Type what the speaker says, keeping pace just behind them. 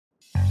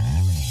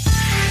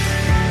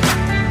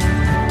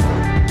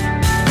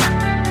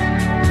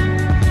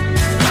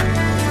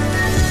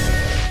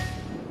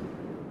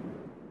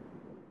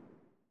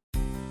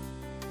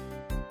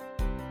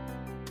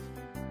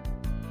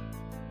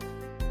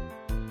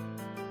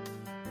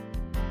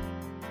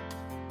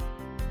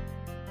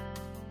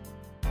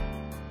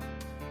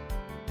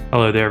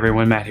Hello there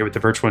everyone, Matt here with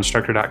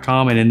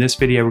thevirtualinstructor.com, and in this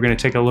video we're going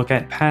to take a look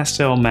at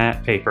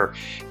Pastelmat paper.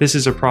 This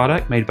is a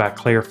product made by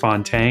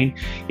Clairefontaine.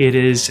 It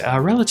is a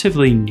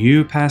relatively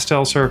new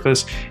pastel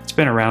surface. It's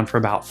been around for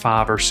about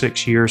 5 or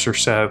 6 years or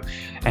so,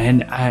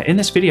 and in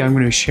this video I'm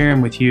going to be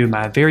sharing with you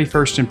my very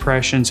first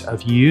impressions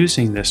of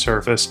using this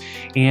surface,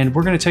 and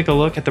we're going to take a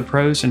look at the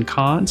pros and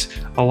cons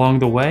along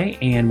the way,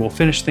 and we'll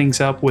finish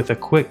things up with a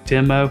quick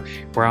demo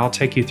where I'll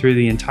take you through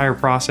the entire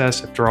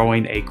process of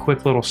drawing a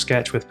quick little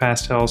sketch with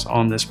pastels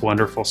on this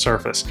wonderful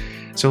surface.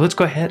 So let's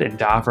go ahead and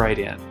dive right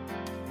in.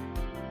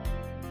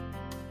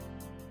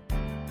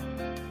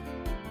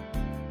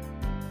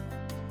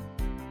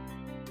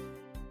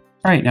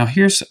 All right, now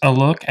here's a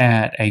look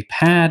at a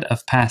pad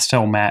of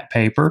Pastelmat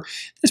paper.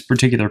 This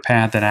particular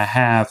pad that I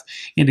have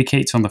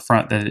indicates on the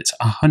front that it's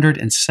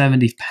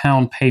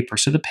 170-pound paper.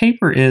 So the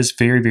paper is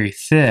very, very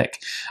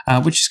thick,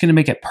 which is going to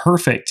make it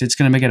perfect. It's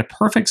going to make it a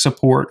perfect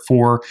support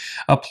for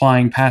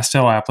applying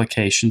pastel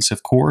applications,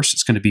 of course.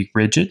 It's going to be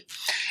rigid.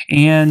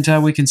 And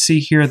we can see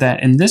here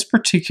that in this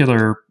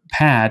particular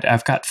pad,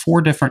 I've got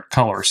 4 different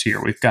colors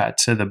here. We've got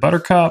the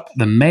buttercup,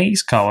 the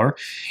maize color,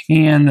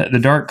 and the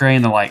dark gray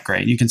and the light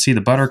gray. You can see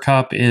the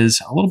buttercup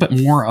is a little bit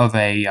more of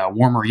a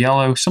warmer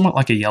yellow, somewhat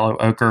like a yellow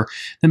ochre.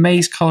 The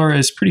maize color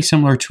is pretty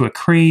similar to a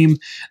cream.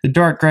 The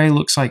dark gray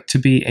looks like to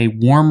be a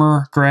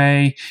warmer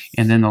gray,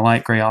 and then the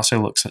light gray also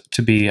looks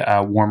to be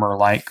a warmer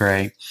light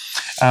gray.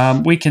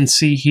 We can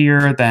see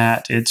here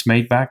that it's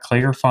made by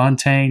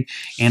Clairefontaine,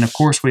 and of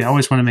course we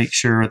always want to make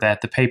sure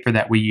that the paper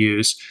that we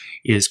use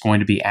is going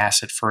to be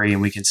acid-free,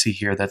 and we can see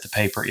here that the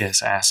paper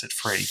is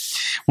acid-free.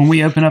 When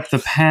we open up the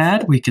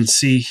pad, we can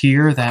see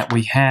here that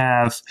we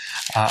have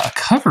a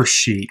cover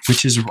sheet,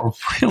 which is a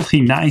really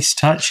nice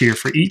touch here.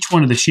 For each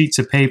one of the sheets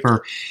of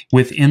paper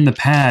within the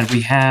pad,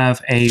 we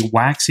have a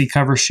waxy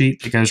cover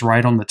sheet that goes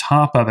right on the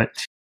top of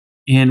it.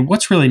 And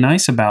what's really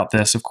nice about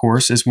this, of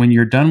course, is when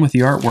you're done with the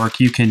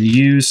artwork, you can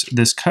use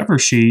this cover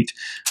sheet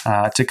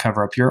to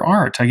cover up your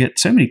art. I get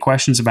so many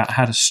questions about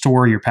how to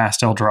store your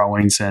pastel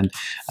drawings, and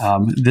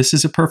this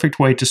is a perfect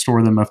way to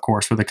store them, of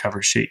course, with a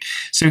cover sheet.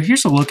 So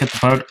here's a look at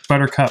the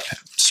buttercup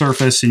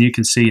surface, and you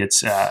can see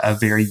it's a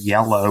very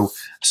yellow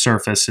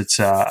surface. It's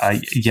a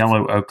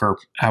yellow ochre.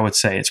 I would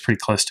say it's pretty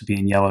close to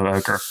being yellow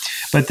ochre.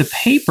 But the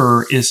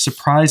paper is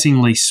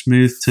surprisingly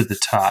smooth to the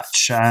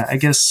touch. I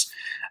guess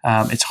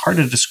it's hard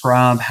to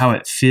describe how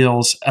it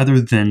feels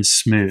other than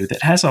smooth.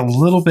 It has a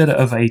little bit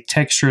of a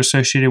texture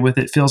associated with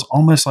it. It feels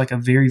almost like a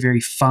very, very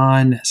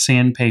fine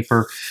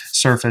sandpaper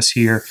surface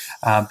here,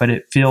 but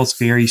it feels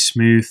very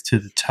smooth to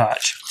the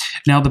touch.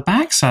 Now, the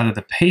back side of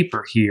the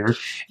paper here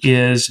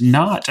is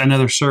not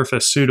another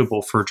surface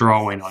suitable for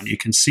drawing on. You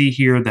can see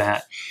here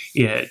that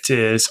it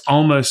is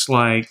almost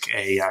like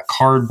a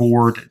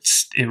cardboard.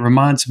 It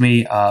reminds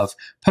me of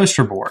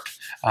poster board.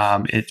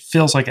 It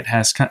feels like it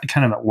has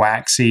kind of a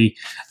waxy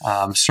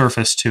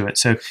surface to it.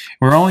 So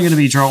we're only going to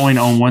be drawing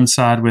on one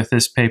side with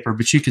this paper,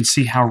 but you can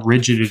see how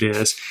rigid it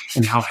is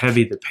and how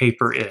heavy the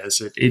paper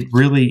is. It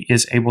really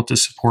is able to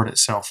support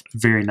itself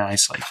very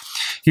nicely.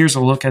 Here's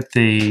a look at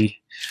the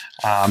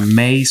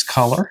maize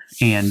color,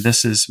 and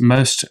this is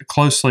most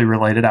closely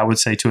related, I would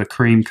say, to a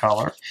cream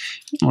color.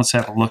 Let's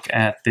have a look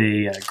at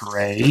the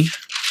gray.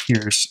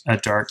 Here's a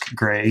dark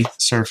gray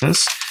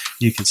surface.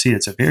 You can see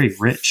it's a very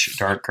rich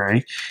dark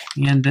gray.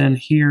 And then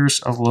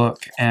here's a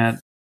look at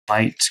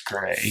light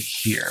gray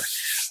here.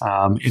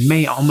 It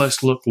may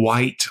almost look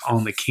white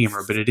on the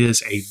camera, but it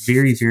is a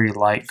very, very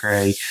light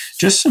gray.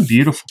 Just some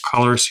beautiful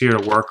colors here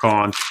to work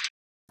on.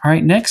 All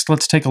right, next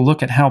let's take a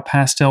look at how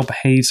pastel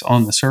behaves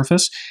on the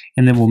surface,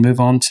 and then we'll move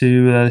on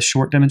to a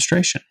short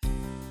demonstration.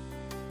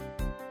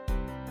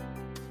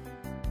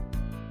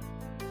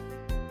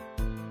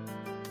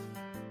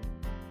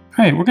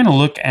 All right, we're going to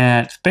look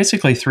at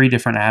basically 3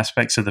 different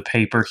aspects of the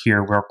paper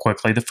here real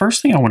quickly. The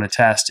first thing I want to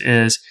test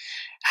is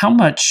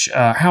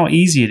how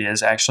easy it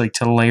is actually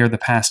to layer the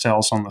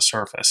pastels on the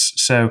surface.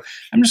 So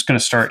I'm just going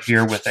to start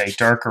here with a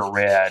darker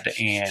red,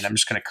 and I'm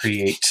just going to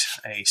create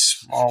a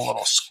small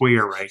little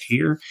square right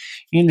here,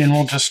 and then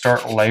we'll just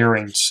start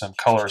layering some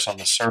colors on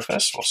the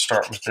surface. We'll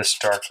start with this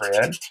dark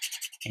red,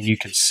 and you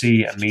can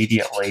see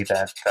immediately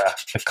that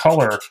the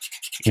color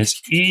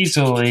is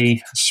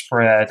easily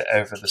spread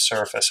over the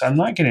surface. I'm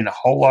not getting a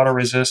whole lot of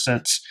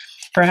resistance.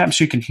 Perhaps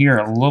you can hear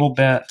a little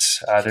bit.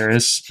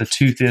 The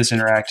tooth is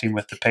interacting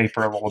with the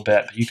paper a little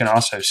bit, but you can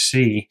also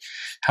see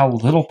how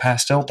little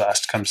pastel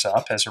dust comes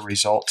up as a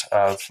result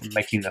of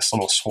making this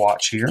little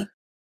swatch here.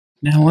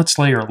 Now let's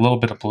layer a little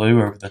bit of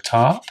blue over the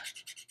top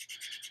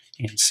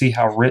and see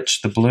how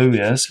rich the blue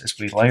is as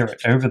we layer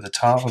it over the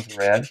top of the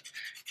red.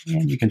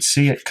 And you can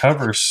see it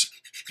covers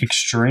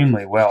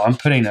extremely well. I'm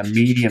putting a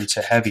medium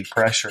to heavy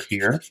pressure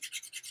here.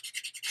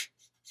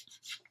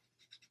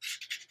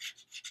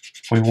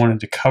 If we wanted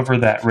to cover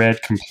that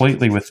red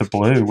completely with the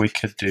blue, we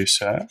could do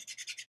so.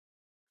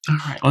 All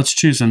right, let's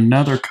choose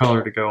another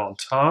color to go on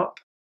top.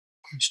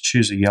 Let's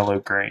choose a yellow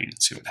green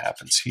and see what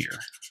happens here.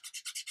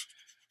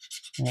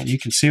 And you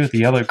can see with the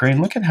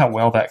yellow-green, look at how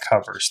well that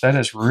covers. That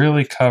is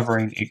really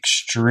covering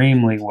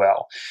extremely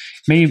well.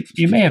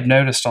 You may have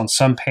noticed on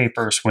some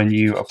papers when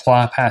you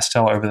apply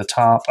pastel over the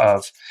top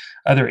of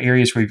other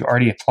areas where you've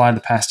already applied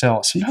the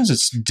pastel, sometimes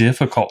it's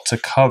difficult to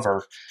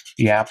cover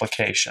the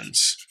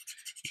applications.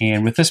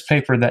 And with this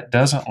paper, that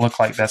doesn't look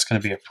like that's going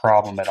to be a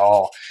problem at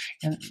all.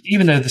 And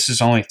even though this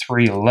is only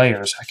 3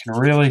 layers, I can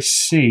really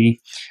see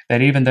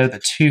that even though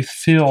the tooth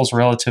feels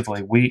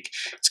relatively weak,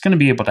 it's going to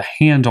be able to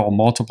handle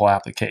multiple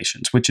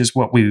applications, which is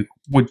what we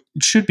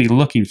should be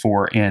looking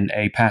for in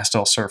a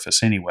pastel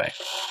surface anyway.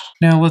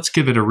 Now let's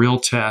give it a real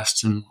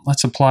test and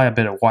let's apply a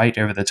bit of white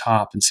over the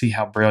top and see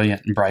how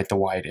brilliant and bright the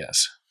white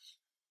is.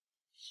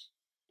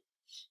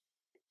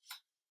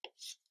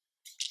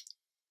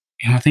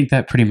 And I think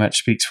that pretty much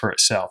speaks for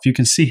itself. You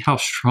can see how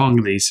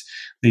strong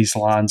these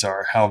lines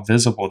are, how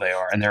visible they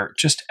are, and they're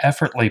just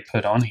effortlessly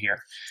put on here.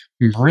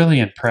 I'm really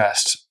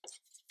impressed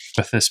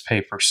with this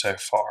paper so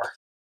far.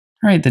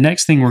 All right, the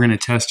next thing we're going to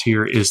test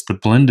here is the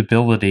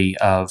blendability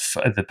of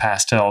the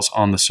pastels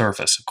on the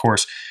surface. Of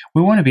course,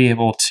 we want to be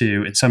able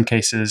to, in some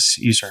cases,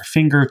 use our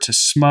finger to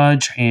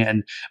smudge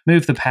and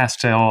move the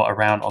pastel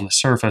around on the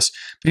surface,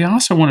 but you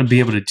also want to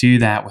be able to do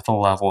that with a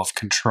level of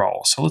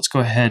control. So let's go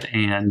ahead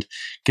and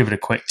give it a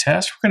quick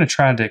test. We're going to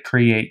try to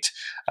create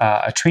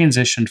a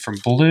transition from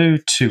blue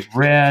to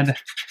red,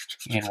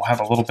 and we'll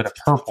have a little bit of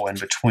purple in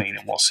between,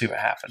 and we'll see what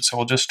happens. So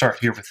we'll just start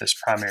here with this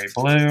primary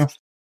blue.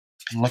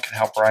 And look at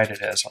how bright it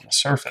is on the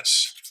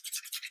surface.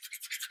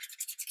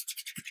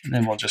 And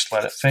then we'll just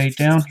let it fade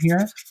down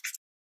here.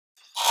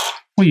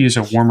 We'll use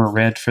a warmer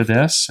red for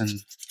this,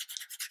 and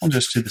we'll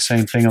just do the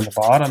same thing on the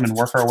bottom and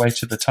work our way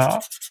to the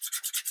top.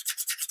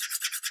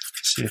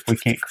 See if we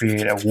can't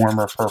create a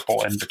warmer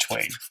purple in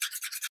between.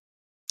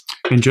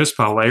 And just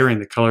by layering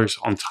the colors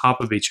on top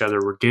of each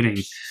other, we're getting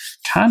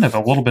kind of a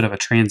little bit of a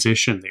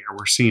transition there.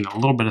 We're seeing a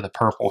little bit of the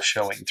purple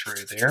showing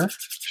through there,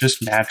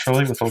 just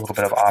naturally with a little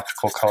bit of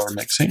optical color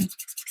mixing.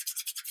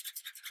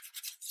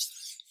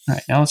 All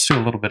right, now let's do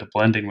a little bit of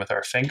blending with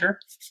our finger.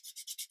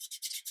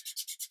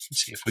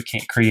 Let's see if we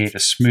can't create a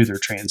smoother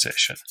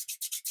transition.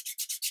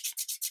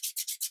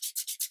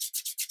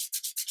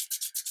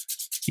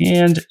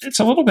 And it's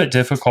a little bit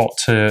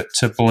difficult to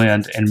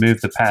blend and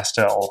move the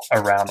pastel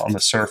around on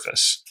the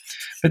surface,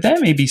 but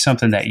that may be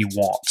something that you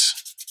want.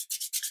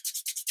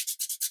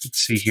 Let's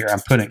see here,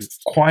 I'm putting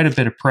quite a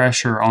bit of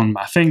pressure on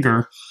my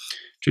finger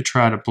to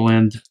try to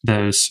blend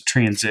those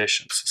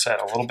transitions. Let's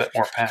add a little bit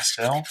more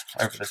pastel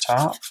over the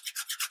top.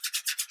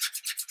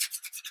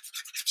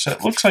 So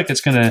it looks like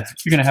you're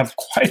gonna have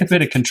quite a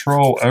bit of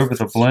control over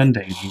the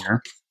blending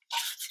here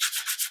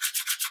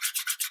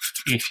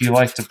if you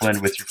like to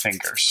blend with your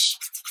fingers.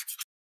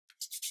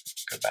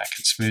 Go back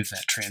and smooth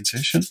that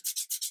transition.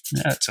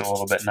 That's a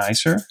little bit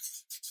nicer.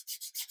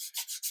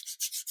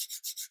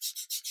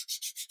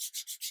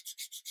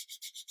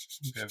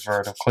 Go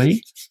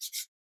vertically.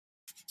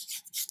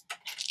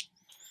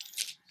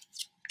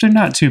 They're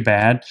not too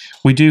bad.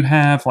 We do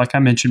have, like I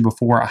mentioned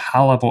before, a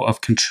high level of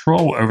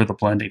control over the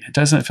blending. It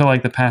doesn't feel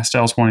like the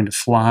pastel's wanting to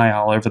fly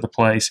all over the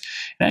place.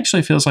 It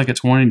actually feels like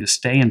it's wanting to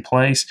stay in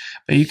place,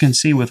 but you can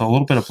see with a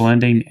little bit of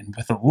blending and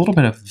with a little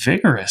bit of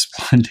vigorous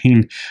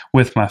blending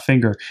with my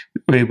finger,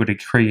 we were able to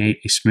create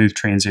a smooth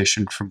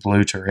transition from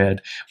blue to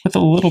red with a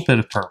little bit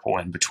of purple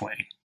in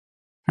between.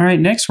 All right,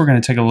 next we're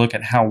going to take a look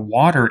at how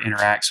water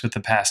interacts with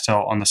the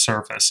pastel on the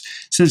surface.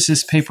 Since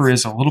this paper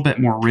is a little bit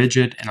more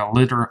rigid and a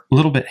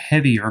little bit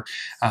heavier,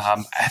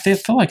 I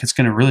feel like it's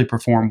going to really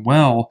perform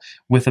well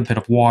with a bit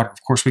of water.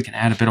 Of course, we can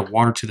add a bit of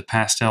water to the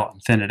pastel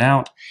and thin it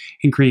out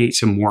and create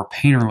some more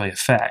painterly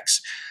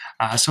effects.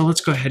 So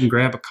let's go ahead and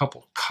grab a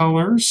couple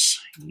colors,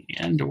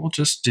 and we'll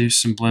just do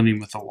some blending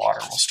with the water.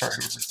 We'll start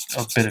with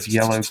a bit of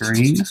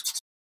yellow-green,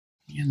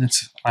 and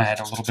I add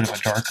a little bit of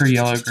a darker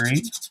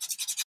yellow-green.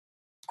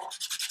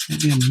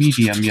 Maybe a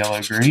medium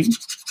yellow-green,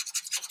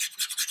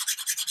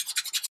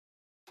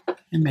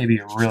 and maybe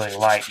a really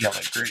light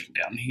yellow-green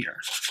down here.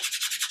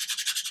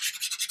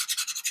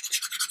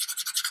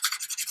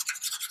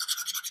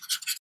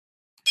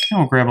 And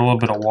we'll grab a little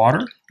bit of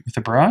water with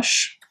a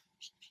brush.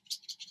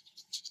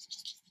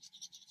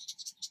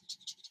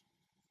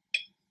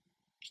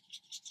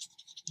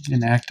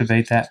 And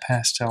activate that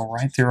pastel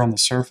right there on the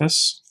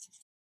surface.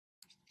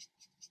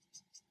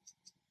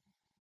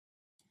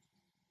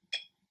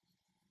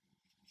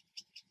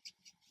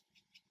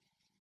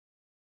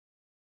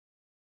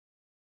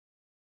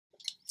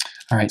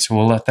 All right, so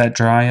we'll let that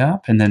dry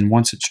up, and then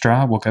once it's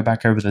dry, we'll go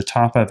back over the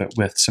top of it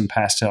with some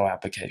pastel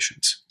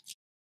applications.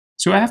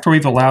 So after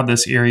we've allowed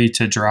this area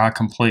to dry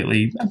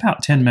completely,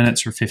 about 10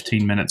 minutes or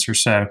 15 minutes or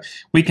so,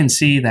 we can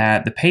see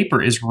that the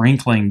paper is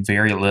wrinkling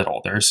very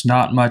little. There's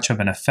not much of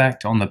an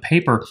effect on the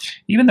paper,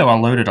 even though I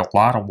loaded a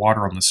lot of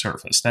water on the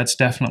surface. That's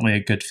definitely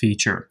a good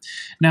feature.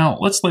 Now,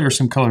 let's layer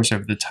some colors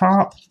over the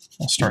top.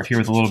 We'll start here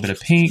with a little bit of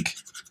pink.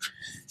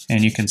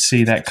 And you can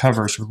see that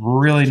covers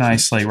really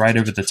nicely right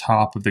over the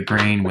top of the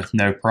green with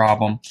no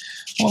problem.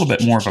 A little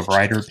bit more of a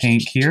brighter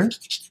pink here.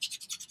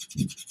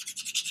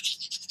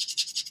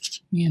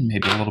 And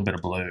maybe a little bit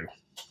of blue.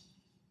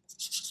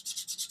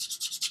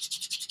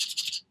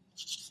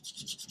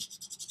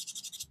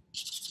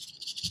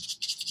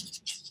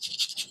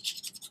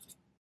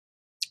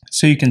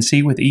 So you can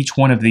see with each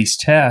one of these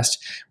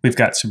tests, we've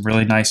got some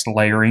really nice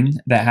layering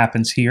that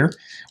happens here.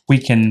 We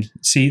can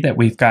see that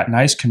we've got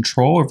nice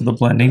control over the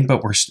blending,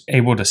 but we're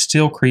able to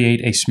still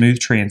create a smooth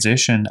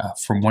transition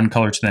from one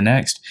color to the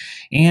next.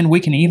 And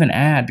we can even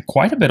add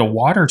quite a bit of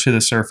water to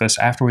the surface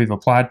after we've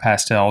applied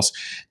pastels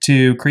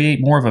to create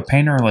more of a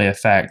painterly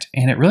effect.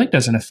 And it really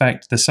doesn't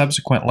affect the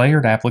subsequent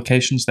layered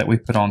applications that we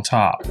put on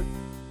top.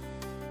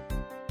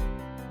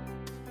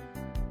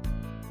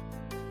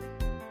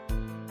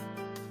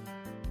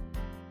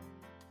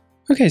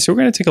 Okay, so we're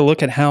going to take a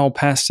look at how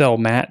pastel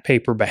matte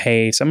paper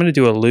behaves. I'm going to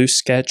do a loose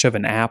sketch of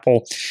an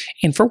apple,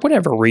 and for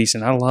whatever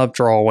reason, I love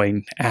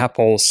drawing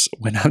apples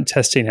when I'm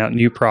testing out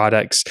new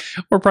products,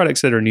 or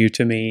products that are new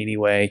to me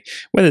anyway,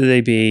 whether they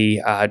be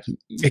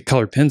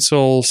colored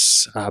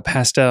pencils,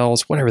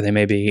 pastels, whatever they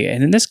may be.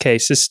 And in this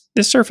case,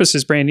 this surface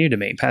is brand new to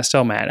me,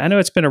 pastel matte. I know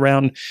it's been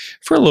around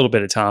for a little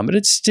bit of time, but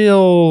it's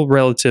still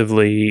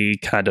relatively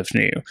kind of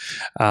new.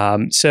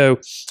 So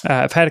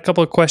I've had a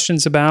couple of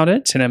questions about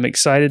it, and I'm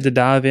excited to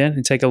dive in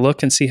and take a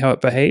look and see how it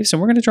behaves.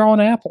 And we're going to draw an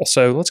apple.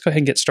 So let's go ahead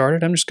and get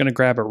started. I'm just going to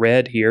grab a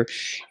red here,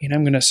 and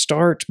I'm going to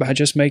start by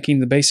just making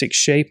the basic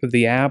shape of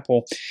the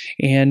apple.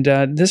 And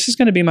this is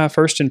going to be my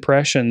first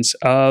impressions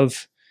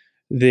of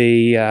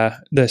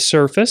the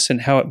surface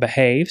and how it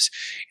behaves.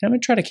 And I'm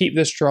going to try to keep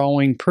this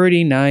drawing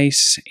pretty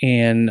nice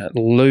and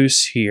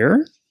loose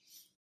here.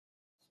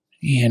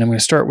 And I'm going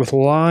to start with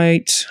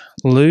light,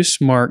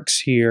 loose marks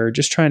here,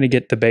 just trying to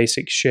get the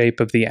basic shape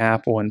of the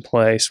apple in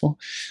place. We'll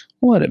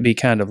let it be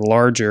kind of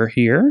larger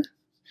here.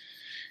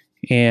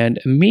 And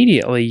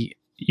immediately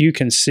you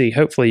can see,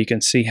 hopefully you can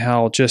see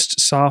how just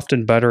soft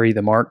and buttery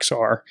the marks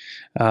are.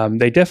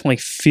 They definitely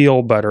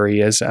feel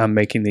buttery as I'm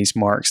making these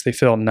marks. They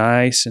feel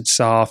nice and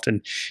soft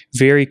and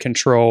very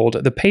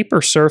controlled. The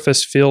paper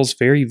surface feels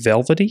very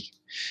velvety.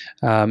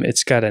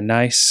 It's got a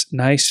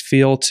nice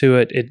feel to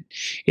it.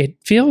 It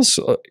feels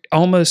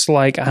almost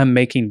like I'm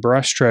making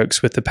brush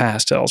strokes with the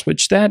pastels,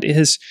 which that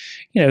is,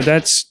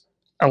 that's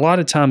a lot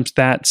of times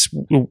that's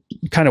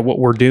kind of what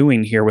we're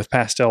doing here with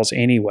pastels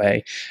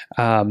anyway.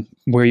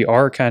 We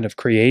are kind of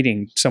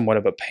creating somewhat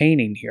of a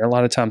painting here. A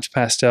lot of times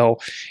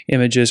pastel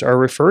images are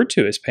referred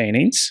to as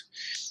paintings,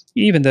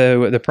 even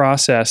though the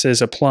process is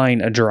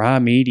applying a dry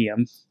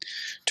medium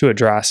to a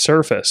dry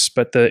surface,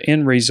 but the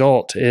end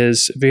result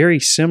is very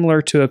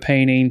similar to a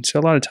painting, so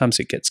a lot of times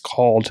it gets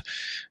called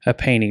a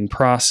painting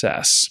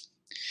process.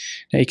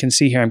 Now you can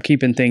see here I'm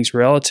keeping things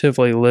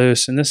relatively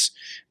loose, and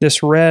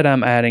this red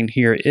I'm adding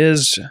here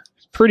is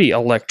pretty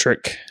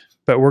electric,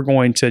 but we're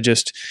going to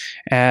just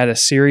add a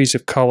series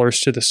of colors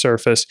to the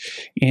surface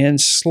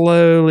and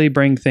slowly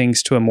bring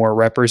things to a more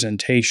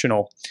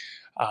representational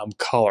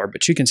color,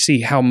 but you can see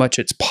how much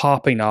it's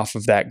popping off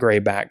of that gray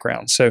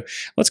background. So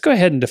let's go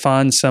ahead and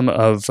define some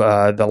of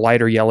the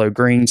lighter yellow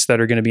greens that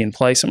are going to be in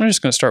place. I'm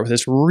just going to start with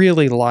this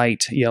really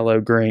light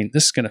yellow green.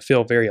 This is going to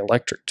feel very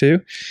electric too,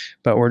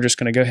 but we're just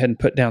going to go ahead and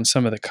put down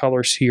some of the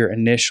colors here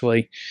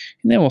initially,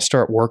 and then we'll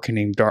start working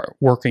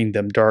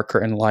them darker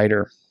and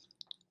lighter.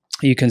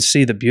 You can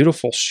see the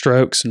beautiful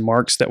strokes and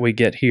marks that we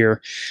get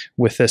here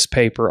with this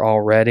paper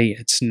already.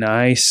 It's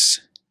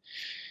nice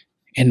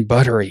and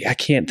buttery. I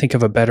can't think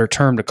of a better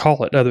term to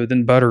call it other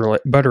than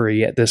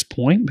buttery at this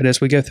point, but as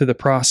we go through the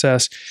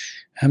process,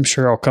 I'm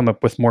sure I'll come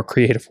up with more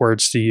creative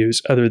words to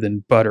use other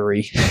than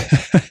buttery.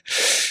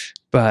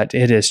 But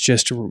it is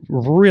just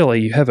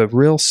really, you have a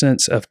real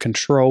sense of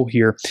control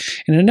here.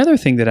 And another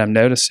thing that I'm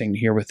noticing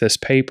here with this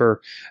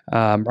paper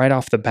right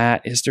off the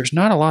bat is there's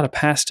not a lot of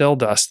pastel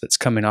dust that's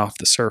coming off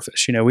the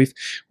surface.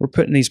 We're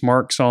putting these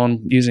marks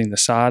on using the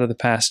side of the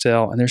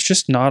pastel, and there's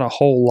just not a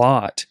whole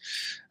lot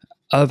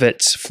of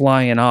it's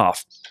flying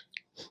off.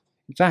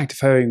 In fact,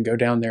 if I even go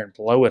down there and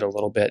blow it a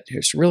little bit,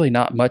 there's really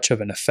not much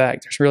of an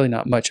effect. There's really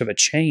not much of a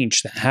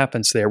change that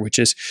happens there, which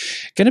is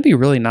going to be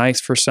really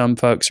nice for some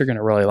folks. They're going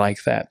to really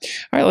like that.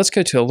 All right, let's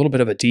go to a little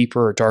bit of a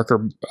deeper or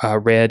darker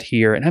red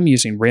here, and I'm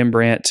using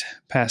Rembrandt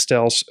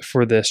pastels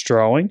for this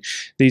drawing.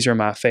 These are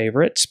my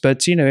favorites,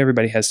 but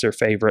everybody has their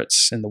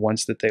favorites and the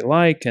ones that they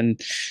like, and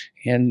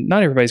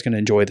not everybody's going to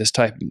enjoy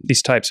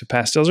these types of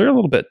pastels. They're a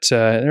little bit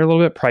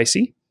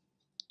pricey.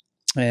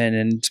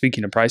 And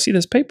speaking of pricey,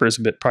 this paper is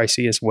a bit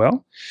pricey as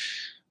well.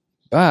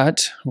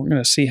 But we're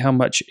going to see how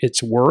much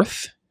it's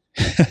worth,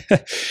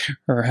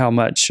 or how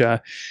much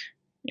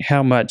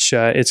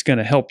it's going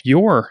to help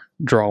your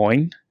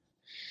drawing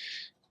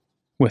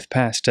with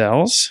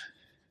pastels,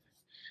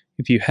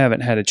 if you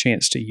haven't had a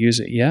chance to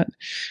use it yet.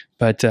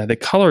 But the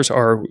colors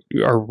are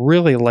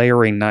really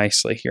layering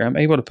nicely here. I'm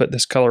able to put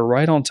this color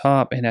right on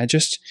top, and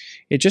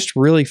it just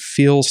really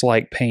feels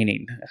like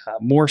painting,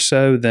 more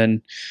so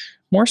than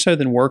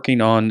working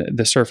on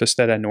the surface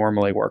that I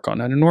normally work on.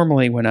 And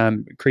normally when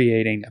I'm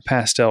creating a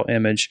pastel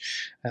image,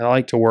 I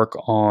like to work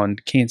on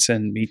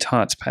Canson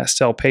Mitant's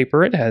pastel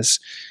paper.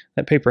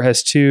 That paper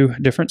has two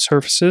different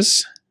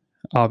surfaces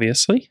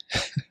obviously.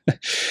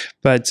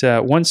 But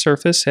one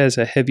surface has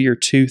a heavier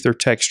tooth or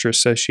texture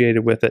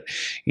associated with it,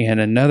 and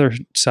another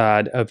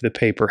side of the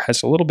paper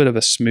has a little bit of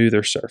a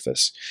smoother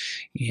surface.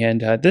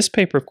 And this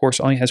paper, of course,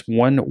 only has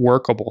one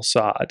workable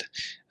side.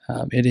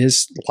 It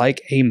is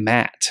like a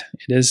mat.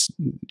 It is,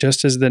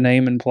 just as the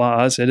name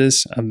implies, it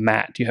is a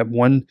mat. You have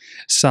one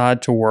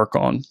side to work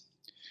on.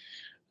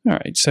 All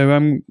right,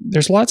 so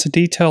there's lots of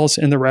details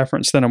in the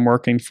reference that I'm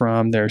working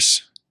from.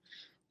 There's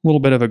a little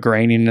bit of a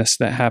graininess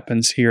that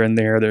happens here and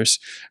there. There's,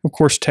 of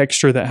course,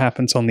 texture that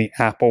happens on the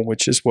apple,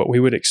 which is what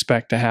we would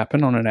expect to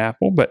happen on an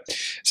apple. But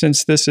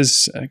since this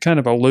is kind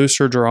of a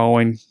looser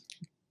drawing,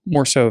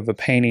 more so of a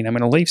painting, I'm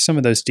going to leave some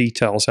of those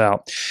details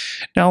out.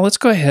 Now let's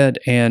go ahead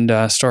and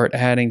start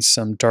adding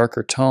some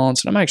darker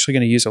tones. And I'm actually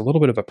going to use a little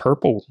bit of a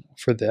purple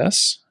for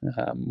this.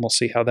 We'll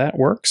see how that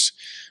works.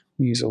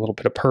 We use a little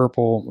bit of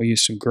purple. We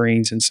use some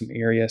greens in some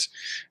areas.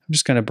 I'm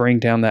just going to bring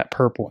down that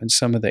purple in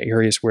some of the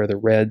areas where the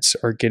reds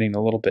are getting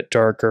a little bit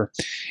darker.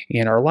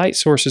 And our light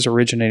source is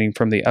originating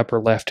from the upper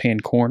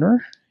left-hand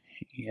corner.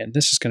 And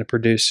this is going to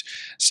produce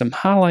some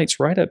highlights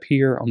right up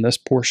here on this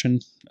portion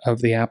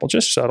of the apple,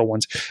 just subtle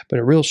ones, but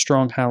a real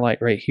strong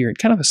highlight right here, and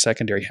kind of a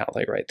secondary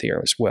highlight right there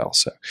as well.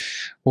 So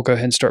we'll go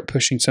ahead and start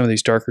pushing some of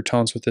these darker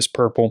tones with this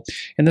purple.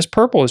 And this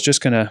purple is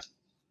just going to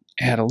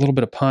add a little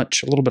bit of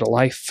punch, a little bit of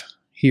life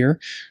here,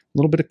 a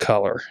little bit of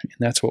color, and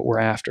that's what we're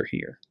after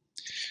here.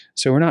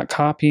 So we're not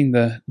copying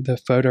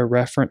the photo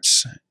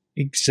reference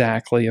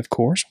exactly, of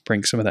course. We'll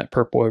bring some of that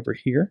purple over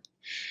here.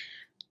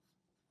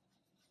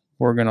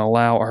 We're going to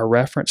allow our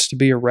reference to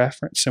be a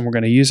reference, and we're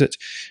going to use it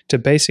to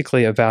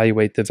basically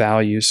evaluate the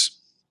values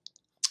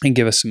and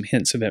give us some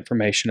hints of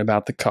information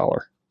about the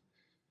color.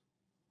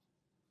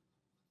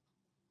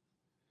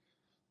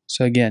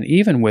 So again,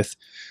 even with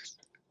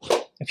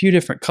a few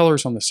different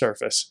colors on the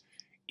surface,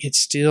 it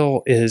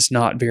still is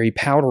not very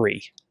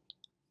powdery.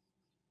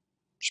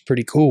 It's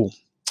pretty cool.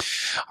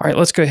 All right,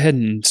 let's go ahead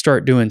and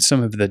start doing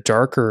some of the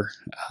darker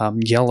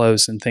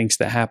yellows and things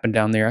that happen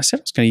down there. I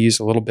said I was going to use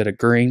a little bit of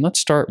green. Let's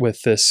start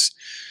with this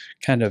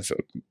kind of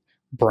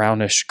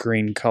brownish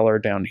green color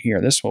down here.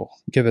 This will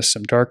give us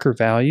some darker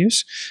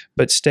values,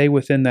 but stay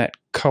within that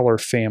color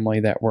family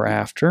that we're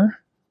after.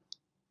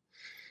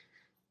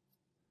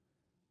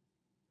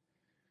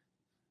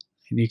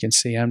 And you can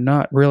see I'm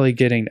not really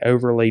getting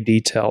overly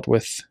detailed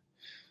with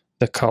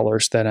the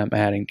colors that I'm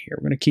adding here.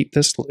 We're going to keep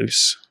this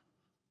loose.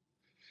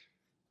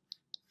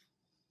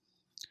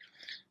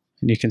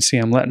 And you can see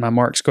I'm letting my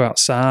marks go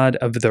outside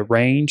of the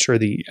range, or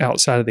the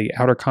outside of the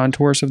outer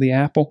contours of the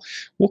apple.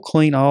 We'll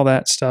clean all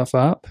that stuff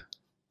up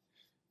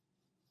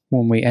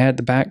when we add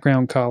the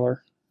background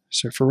color.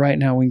 So for right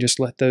now, we can just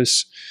let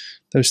those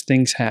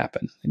things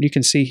happen. And you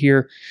can see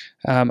here,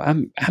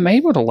 I'm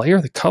able to layer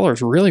the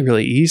colors really,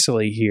 really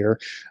easily here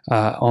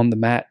on the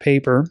matte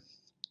paper,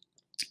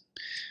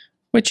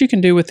 which you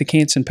can do with the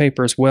Canson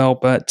paper as well,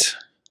 but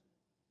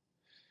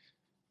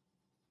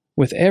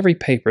with every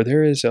paper,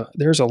 there's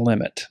a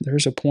limit.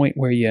 There's a point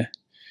where you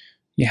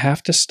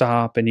have to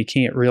stop, and you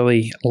can't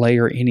really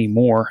layer any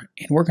more.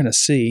 And we're going to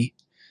see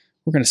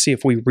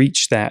if we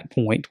reach that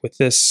point with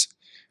this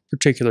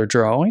particular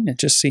drawing, and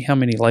just see how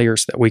many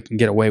layers that we can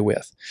get away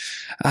with.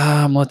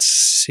 Let's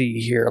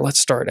see here.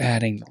 Let's start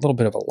adding a little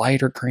bit of a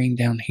lighter green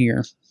down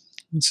here.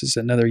 This is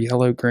another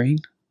yellow green,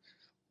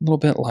 a little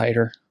bit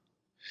lighter,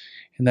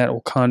 and that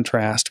will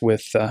contrast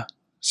with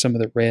some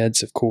of the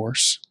reds, of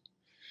course.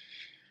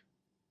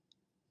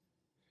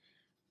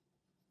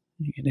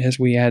 And as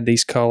we add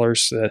these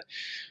colors,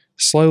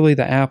 slowly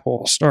the apple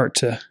will start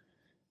to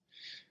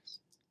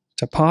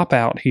pop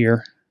out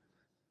here.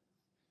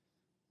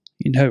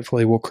 And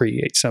hopefully we'll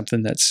create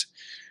something that's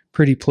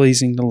pretty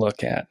pleasing to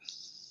look at.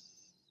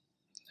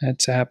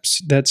 That's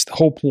the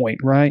whole point,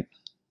 right?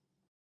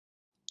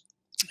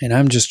 And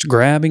I'm just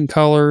grabbing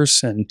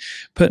colors and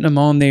putting them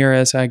on there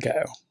as I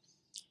go.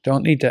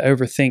 Don't need to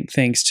overthink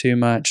things too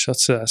much.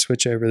 Let's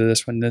switch over to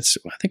this one. I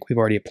think we've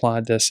already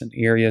applied this in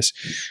areas.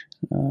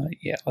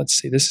 Yeah, let's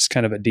see. This is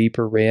kind of a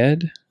deeper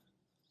red.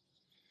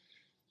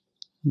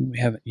 We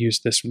haven't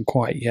used this one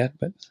quite yet,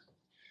 but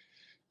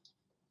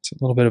it's a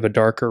little bit of a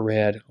darker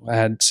red. We'll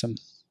add some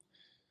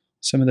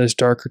of those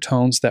darker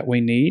tones that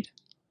we need.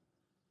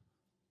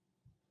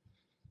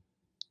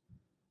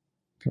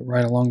 Go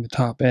right along the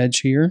top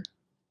edge here.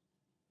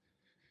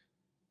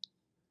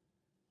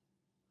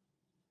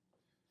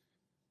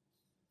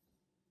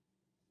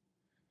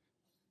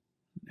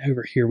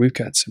 Over here, we've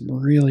got some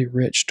really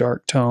rich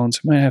dark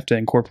tones. Might have to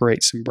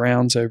incorporate some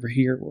browns over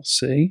here. We'll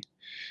see.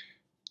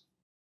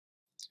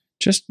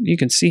 Just, you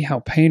can see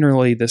how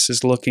painterly this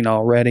is looking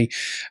already.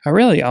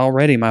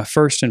 Already my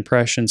first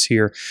impressions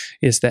here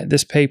is that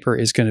this paper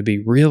is going to be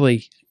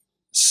really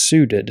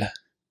suited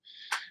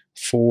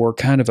for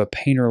kind of a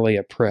painterly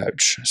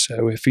approach.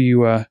 So if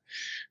you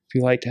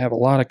like to have a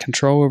lot of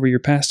control over your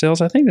pastels,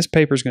 I think this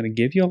paper is going to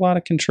give you a lot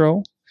of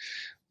control.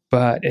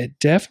 But it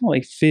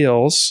definitely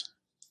feels...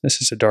 This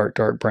is a dark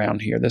brown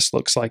here. This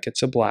looks like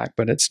it's a black,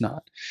 but it's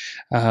not.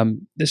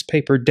 This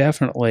paper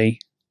definitely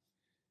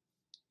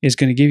is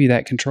going to give you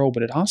that control,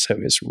 but it also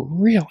is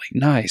really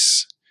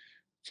nice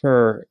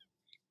for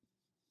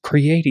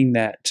creating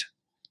that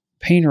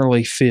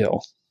painterly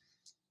feel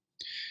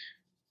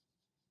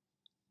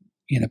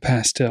in a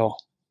pastel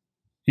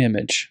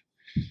image,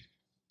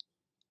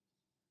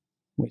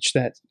 which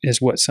that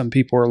is what some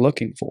people are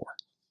looking for.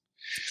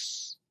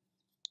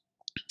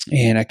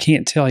 And I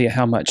can't tell you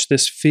how much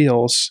this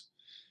feels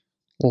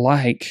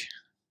like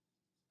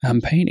I'm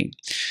painting.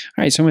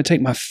 All right, so I'm going to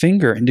take my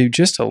finger and do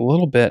just a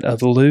little bit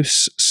of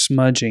loose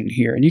smudging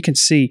here. And you can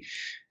see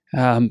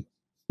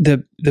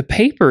the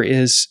paper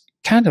is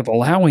kind of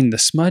allowing the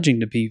smudging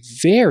to be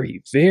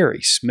very,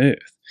 very smooth.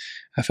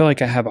 I feel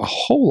like I have a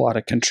whole lot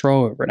of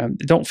control over it. I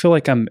don't feel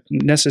like I'm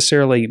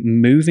necessarily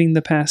moving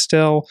the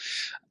pastel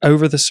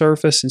over the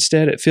surface.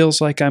 Instead, it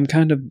feels like I'm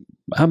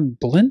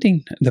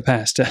blending the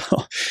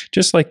pastel,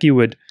 just like you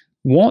would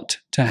want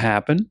to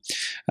happen.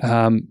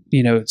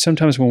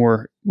 Sometimes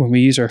when we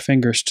use our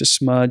fingers to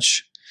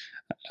smudge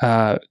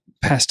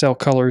pastel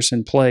colors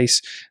in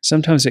place,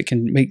 sometimes it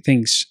can make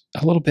things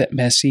a little bit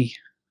messy,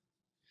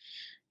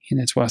 and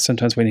that's why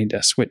sometimes we need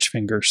to switch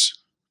fingers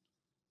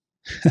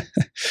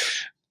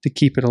to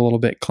keep it a little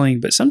bit clean.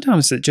 But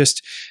sometimes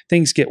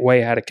things get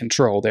way out of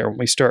control there when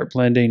we start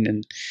blending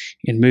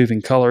and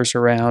moving colors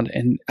around,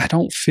 and I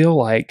don't feel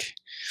like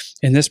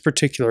in this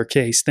particular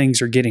case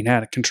things are getting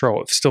out of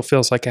control. It still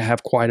feels like I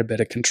have quite a bit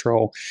of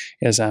control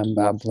as I'm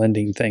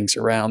blending things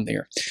around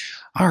there.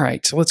 All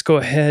right, so let's go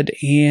ahead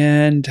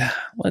and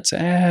let's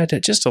add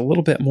just a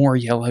little bit more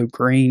yellow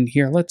green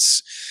here.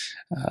 Let's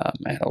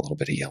add a little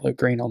bit of yellow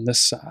green on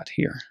this side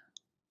here.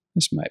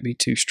 This might be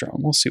too strong.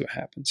 We'll see what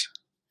happens.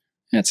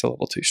 That's a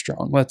little too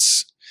strong.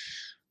 Let's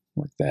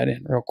work that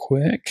in real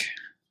quick.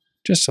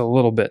 Just a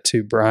little bit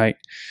too bright.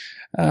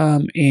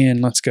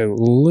 And let's go a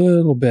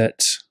little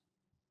bit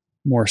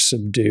more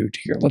subdued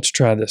here. Let's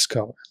try this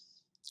color.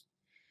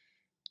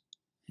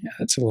 Yeah,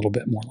 that's a little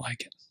bit more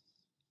like it.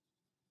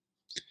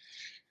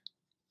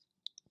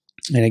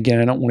 And again,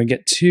 I don't want to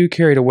get too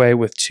carried away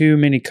with too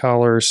many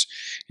colors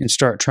and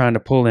start trying to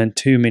pull in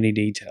too many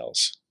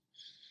details.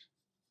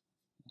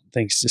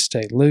 Things to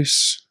stay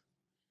loose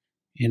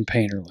and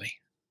painterly.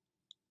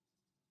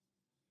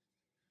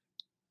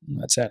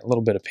 Let's add a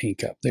little bit of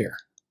pink up there.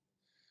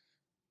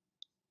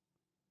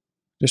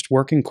 Just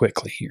working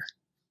quickly here.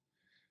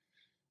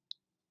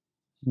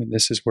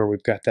 This is where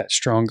we've got that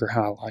stronger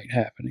highlight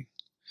happening.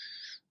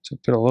 So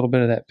put a little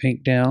bit of that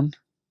pink down.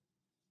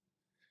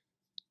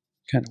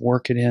 Kind of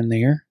work it in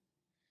there.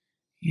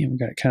 And we've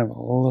got kind of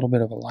a little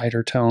bit of a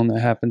lighter tone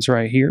that happens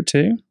right here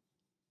too.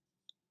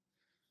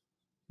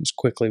 Just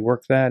quickly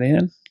work that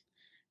in.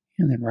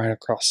 And then right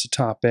across the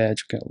top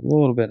edge, we've got a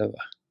little bit of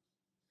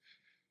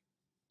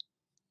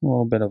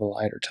a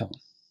lighter tone.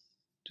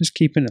 Just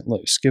keeping it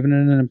loose, giving it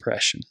an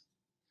impression.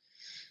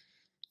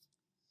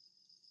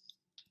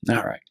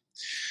 All right.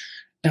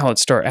 Now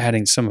let's start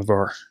adding some of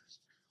our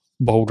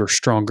bolder,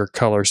 stronger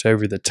colors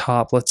over the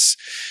top. Let's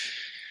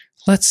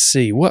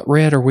see, what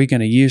red are we going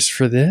to use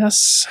for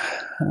this?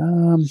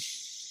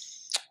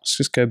 Let's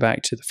just go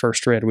back to the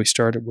first red we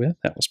started with.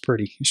 That was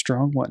pretty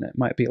strong, wasn't it? It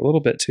might be a little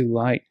bit too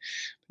light.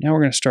 Now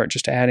we're going to start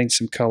just adding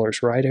some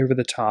colors right over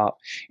the top.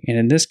 And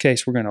in this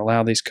case, we're going to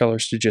allow these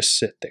colors to just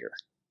sit there.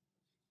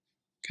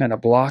 Kind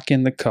of block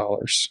in the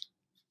colors.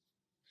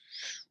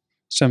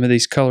 Some of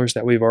these colors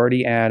that we've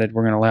already added,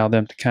 we're going to allow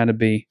them to kind of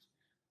be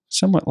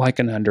somewhat like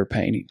an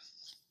underpainting,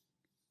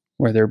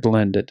 where they're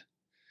blended.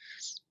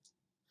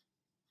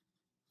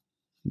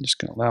 I'm just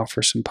going to allow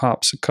for some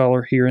pops of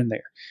color here and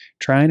there.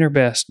 Trying our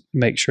best to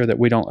make sure that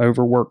we don't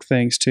overwork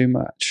things too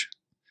much.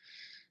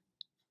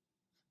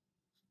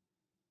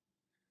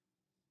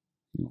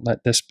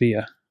 Let this be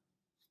a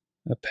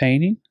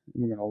painting.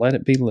 We're going to let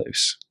it be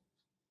loose.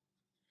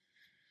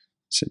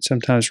 So it's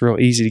sometimes real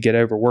easy to get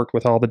overworked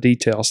with all the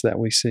details that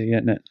we see,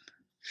 isn't it?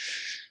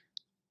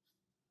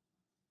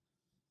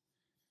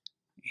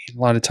 And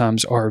a lot of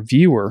times our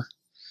viewer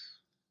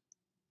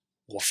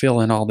will fill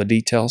in all the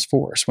details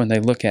for us when they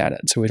look at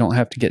it, so we don't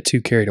have to get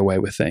too carried away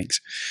with things.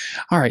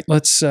 All right,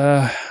 let's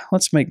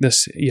make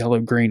this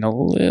yellow-green a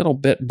little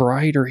bit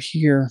brighter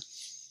here.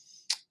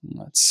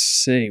 Let's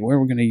see, what are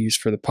we going to use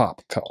for the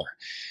pop color?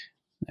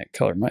 That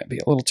color might be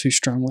a little too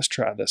strong. Let's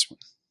try this one.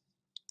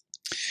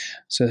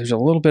 So there's a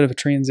little bit of a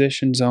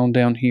transition zone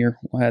down here.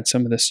 We'll add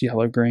some of this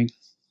yellow-green.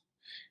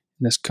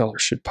 This color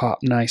should pop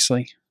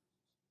nicely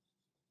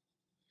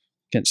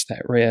against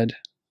that red.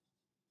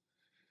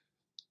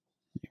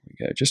 There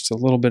we go, just a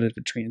little bit of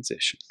a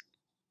transition.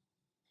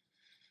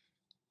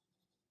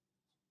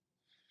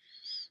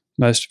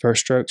 Most of our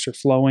strokes are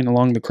flowing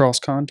along the cross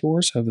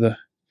contours of the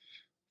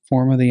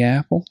form of the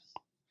apple.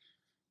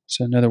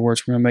 So in other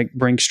words, we're going to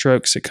bring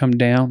strokes that come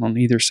down on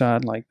either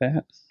side like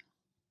that.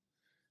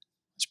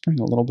 Let's bring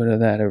a little bit of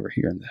that over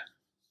here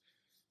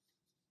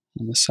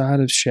on the side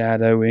of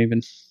shadow,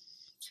 even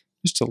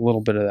just a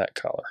little bit of that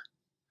color.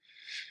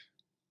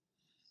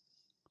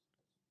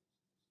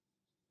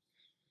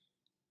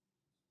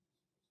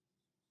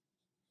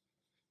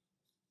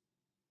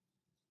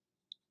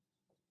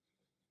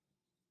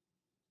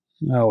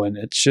 Oh, and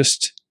it's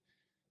just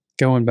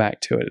going back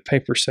to it. The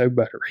paper's so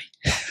buttery.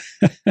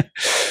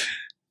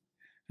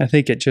 I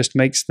think it just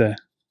makes the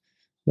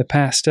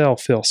pastel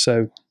feel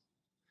so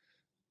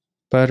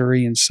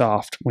buttery and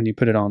soft when you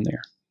put it on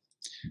there,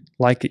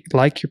 like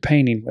you're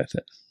painting with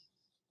it.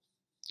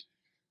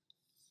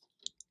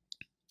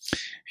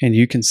 And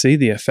you can see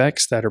the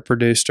effects that are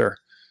produced are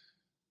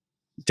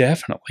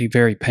definitely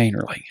very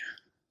painterly.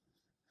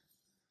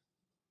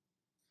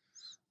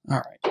 All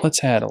right,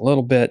 let's add a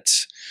little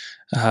bit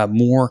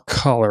more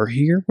color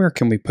here. Where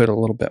can we put a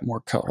little bit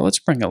more color? Let's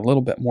bring a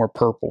little bit more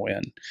purple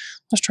in.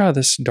 Let's try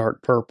this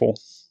dark purple.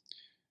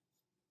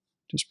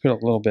 Just put a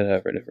little bit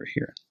of it over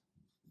here.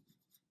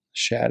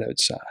 Shadowed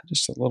side,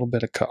 just a little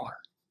bit of color.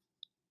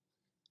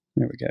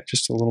 There we go,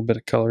 just a little bit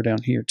of color down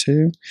here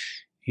too,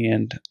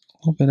 and a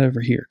little bit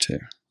over here too.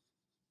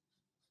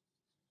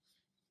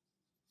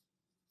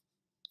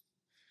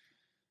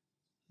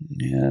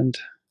 And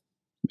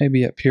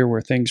maybe up here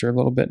where things are a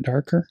little bit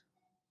darker.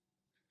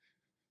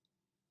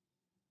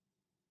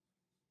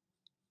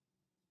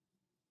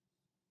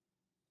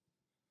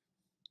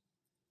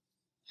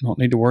 Don't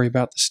need to worry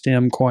about the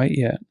stem quite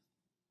yet.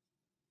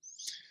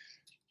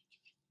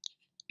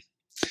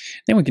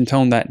 Then we can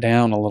tone that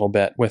down a little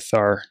bit with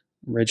our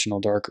original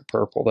darker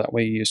purple. That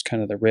way you use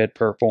kind of the red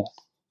purple.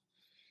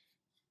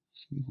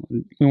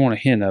 We want a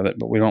hint of it,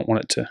 but we don't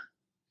want it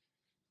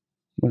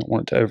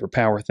to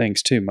overpower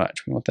things too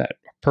much. We want that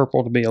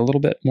purple to be a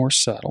little bit more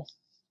subtle.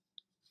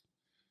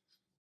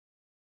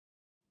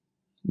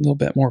 A little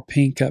bit more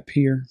pink up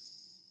here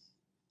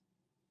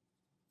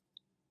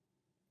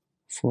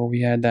before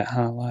we add that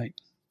highlight.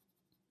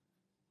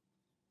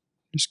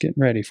 Just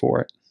getting ready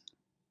for it.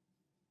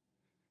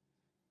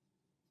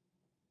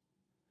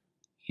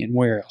 And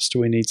where else do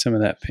we need some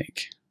of that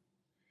pink?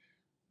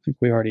 I think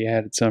we already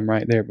added some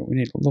right there, but we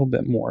need a little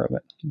bit more of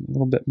it. A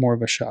little bit more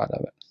of a shot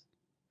of it.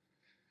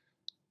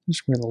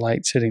 Just where the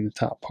light's hitting the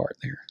top part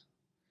there.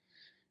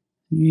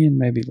 And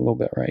maybe a little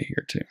bit right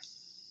here too.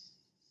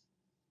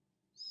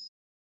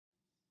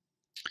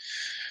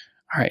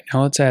 All right,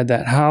 now let's add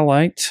that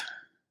highlight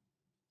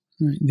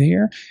right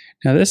there.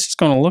 Now this is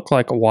going to look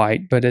like a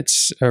white, but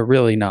it's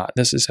really not.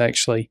 This is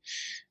actually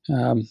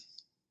a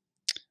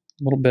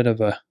little bit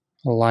of a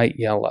light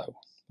yellow,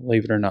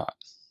 believe it or not.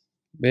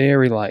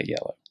 Very light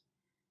yellow.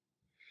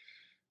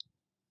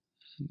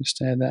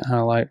 Just add that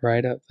highlight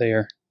right up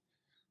there.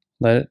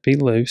 Let it be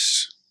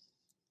loose.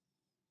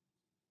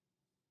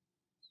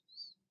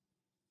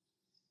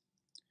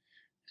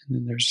 And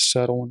then there's a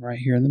subtle one right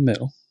here in the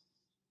middle.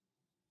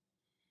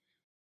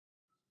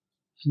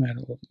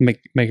 Make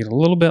it a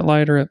little bit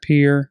lighter up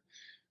here.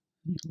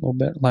 A little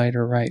bit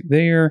lighter right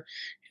there.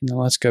 And then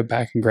let's go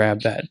back and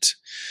grab that.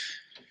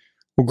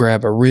 We'll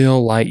grab a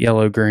real light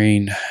yellow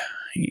green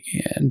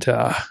and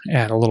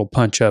add a little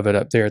punch of it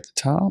up there at the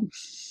top.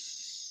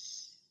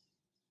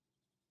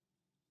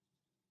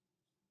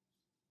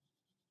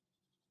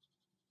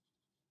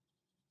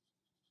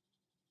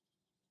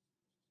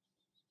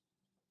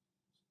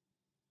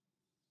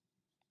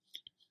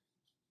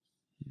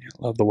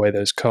 I love the way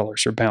those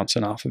colors are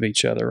bouncing off of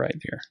each other right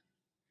there.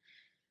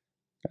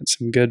 Got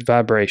some good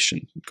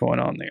vibration going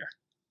on there.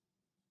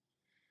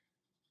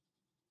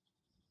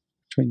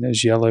 Between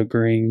those yellow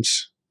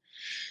greens,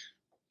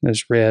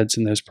 those reds,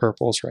 and those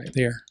purples right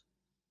there.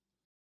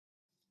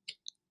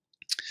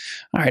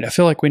 All right, I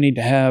feel like we need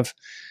to have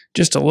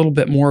just a little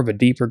bit more of a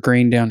deeper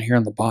green down here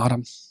on the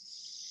bottom.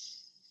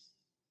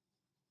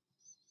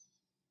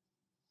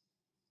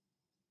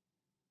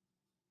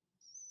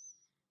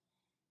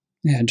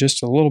 Yeah,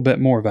 just a little bit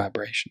more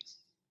vibration.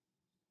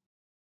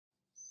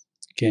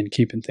 Again,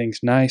 keeping things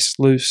nice,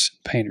 loose,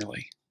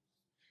 painterly.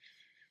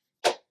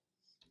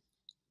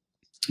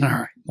 All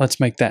right, let's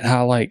make that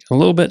highlight a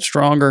little bit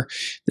stronger,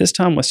 this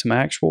time with some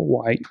actual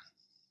white.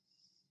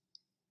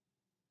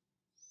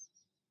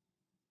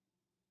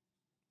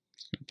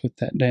 Put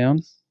that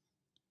down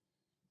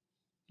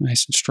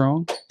nice and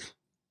strong.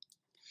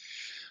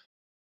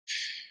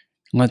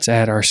 Let's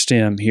add our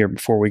stem here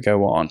before we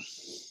go on.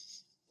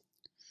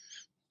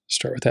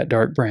 Start with that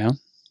dark brown.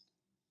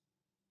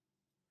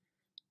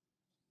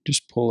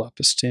 Just pull up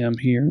a stem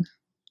here.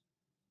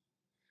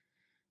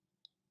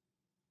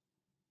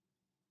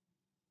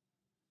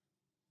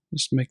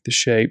 Just make the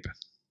shape.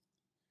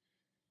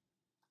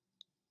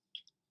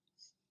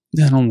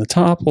 Then on the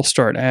top, we'll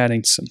start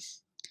adding some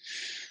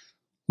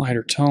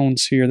lighter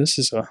tones here. This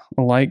is a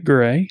light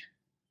gray.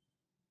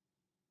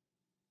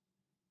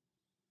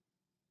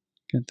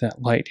 Get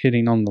that light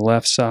hitting on the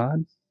left side.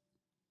 And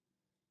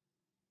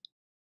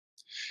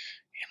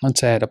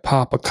let's add a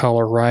pop of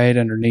color right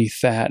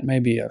underneath that.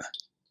 Maybe a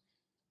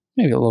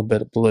little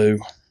bit of blue.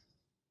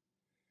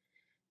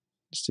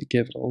 Just to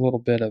give it a little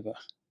bit of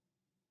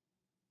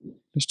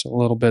just a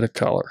little bit of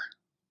color.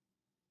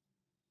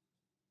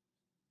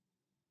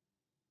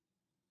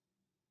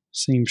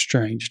 Seems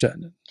strange,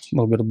 doesn't it? A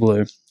little bit of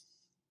blue. A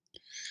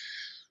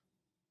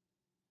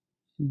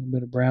little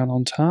bit of brown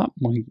on top.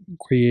 We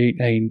create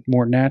a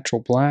more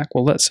natural black.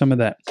 We'll still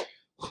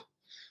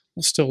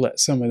let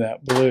some of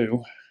that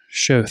blue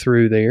show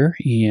through there,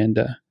 and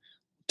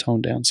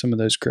tone down some of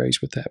those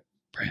grays with that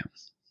brown.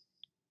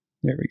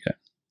 There we go.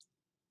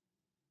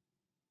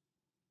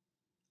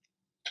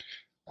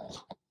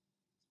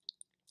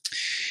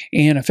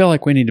 And I feel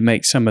like we need to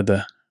make some of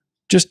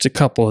just a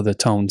couple of the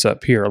tones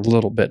up here a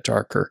little bit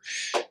darker.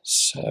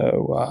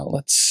 So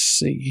let's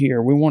see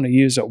here. We want to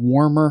use a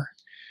warmer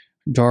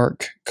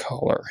dark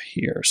color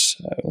here.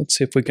 So let's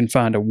see if we can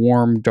find a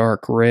warm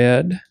dark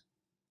red.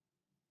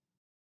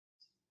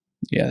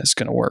 Yeah, that's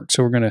going to work.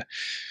 So we're going to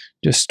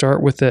just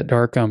start with that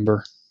dark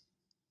umber.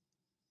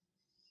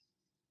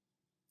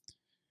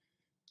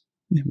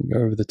 And we'll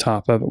go over the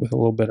top of it with a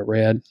little bit of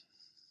red.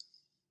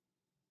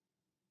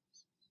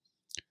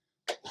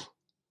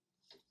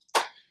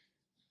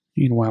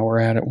 And while we're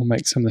at it, we'll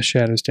make some of the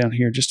shadows down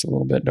here just a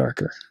little bit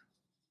darker.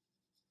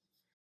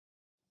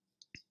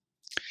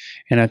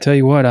 And I tell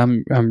you what,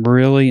 I'm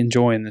really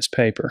enjoying this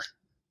paper.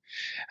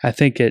 I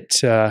think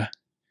it's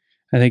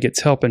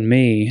helping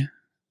me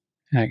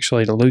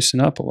actually to loosen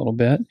up a little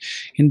bit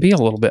and be a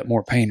little bit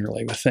more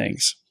painterly with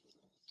things.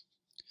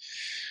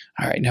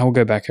 All right, now we'll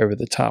go back over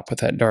the top with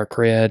that dark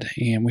red,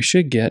 and we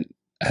should get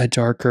a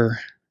darker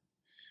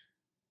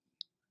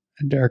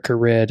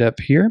red up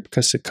here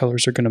because the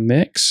colors are going to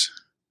mix,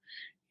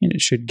 and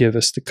it should give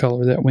us the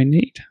color that we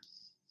need.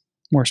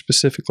 More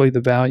specifically, the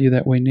value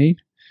that we need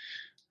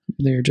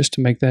there, just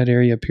to make that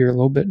area up here a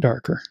little bit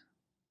darker.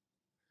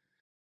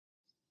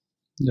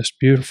 Just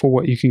beautiful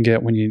what you can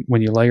get when you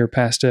layer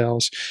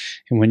pastels,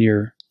 and when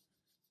you're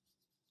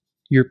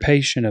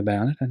patient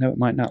about it. I know it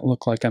might not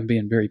look like I'm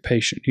being very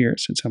patient here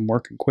since I'm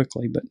working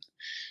quickly, but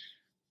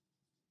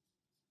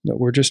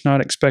we're just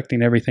not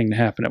expecting everything to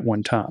happen at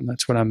one time.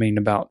 That's what I mean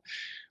about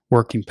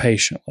working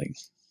patiently.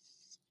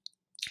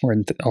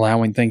 We're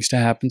allowing things to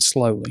happen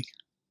slowly.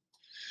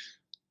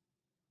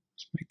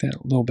 Let's make that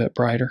a little bit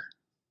brighter.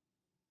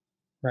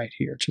 Right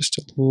here, just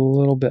a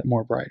little bit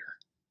more brighter.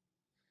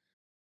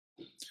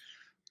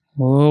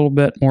 A little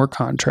bit more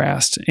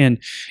contrast.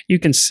 And you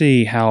can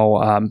see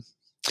how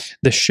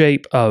the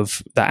shape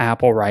of the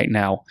apple right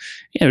now,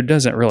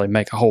 doesn't really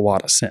make a whole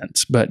lot of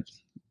sense, but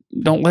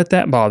don't let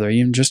that bother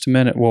you. In just a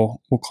minute, we'll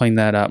clean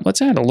that up.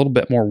 Let's add a little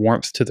bit more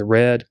warmth to the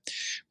red.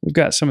 We've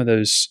got some of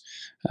those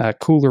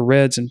cooler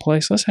reds in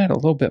place. Let's add a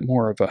little bit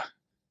more of a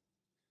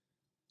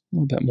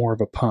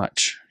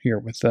punch here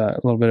with a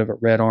little bit of a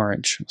red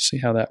orange. We'll see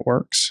how that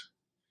works.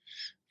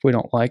 If we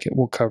don't like it,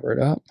 we'll cover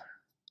it up.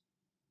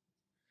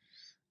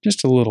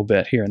 Just a little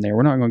bit here and there.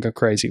 We're not going to go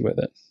crazy with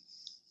it.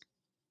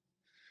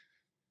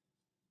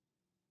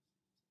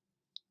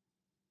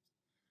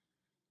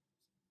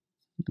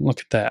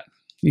 Look at that.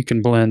 You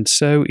can blend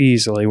so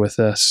easily with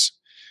this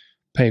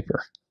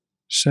paper.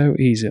 So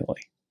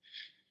easily.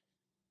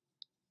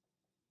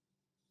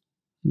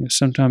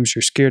 Sometimes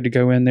you're scared to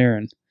go in there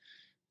and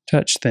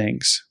touch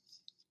things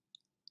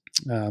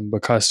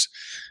because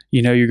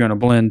you're going to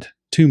blend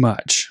too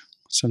much.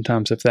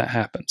 Sometimes if that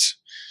happens,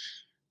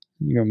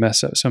 you're going to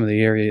mess up some of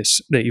the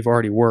areas that you've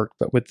already worked.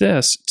 But with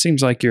this, it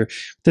seems like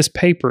this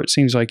paper, it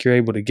seems like you're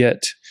able to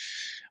get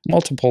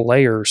multiple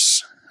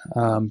layers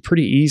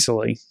pretty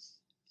easily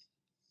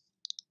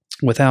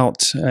with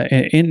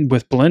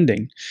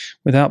blending,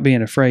 without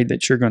being afraid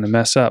that you're going to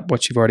mess up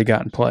what you've already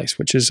got in place,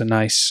 which is a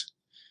nice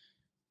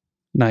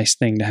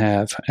thing to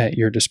have at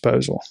your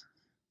disposal.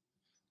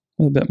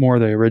 A little bit more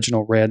of the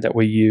original red that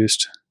we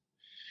used.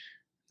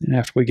 And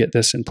after we get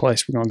this in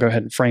place, we're going to go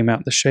ahead and frame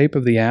out the shape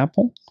of the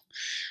apple,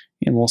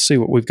 and we'll see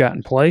what we've got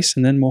in place,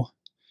 and then we'll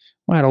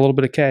add a little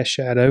bit of cast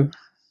shadow.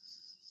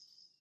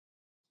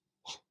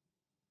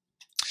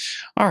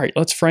 All right,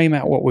 let's frame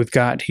out what we've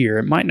got here.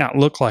 It might not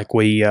look like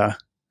we've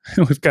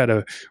got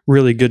a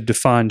really good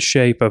defined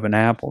shape of an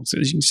apple. So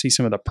as you can see,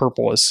 some of the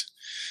purple has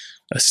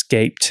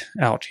escaped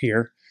out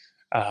here.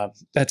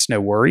 That's no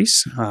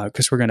worries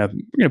because we're gonna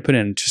put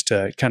in just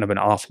a kind of an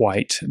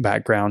off-white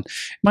background.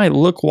 It might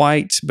look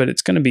white, but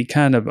it's going to be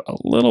kind of a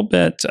little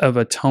bit of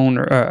a tone,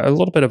 or a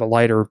little bit of a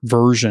lighter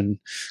version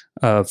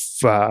of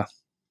a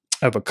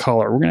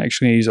color. We're going to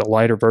actually use a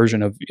lighter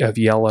version of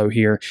yellow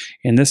here,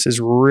 and this is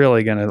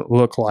really going to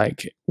look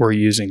like we're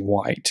using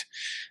white,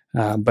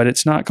 but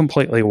it's not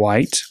completely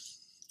white.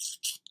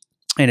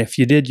 And if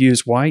you did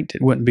use white,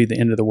 it wouldn't be the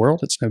end of the world.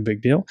 It's no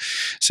big deal.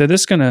 So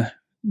this is going to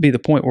be the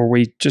point where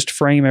we just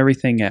frame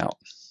everything out.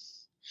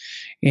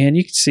 And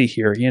you can see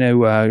here,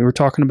 we're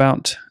talking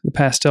about the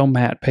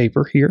Pastelmat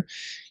paper here,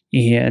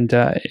 and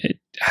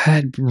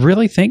I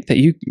really think that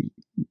you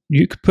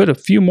could put a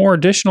few more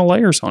additional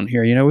layers on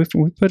here.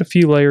 We put a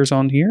few layers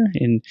on here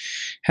and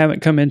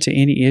haven't come into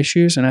any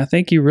issues, and I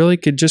think you really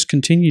could just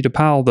continue to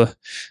pile the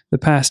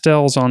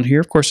pastels on here.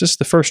 Of course, this is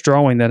the first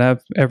drawing that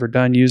I've ever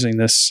done using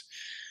this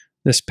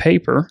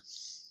paper,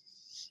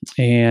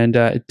 and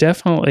it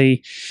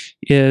definitely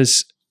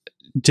is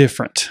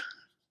different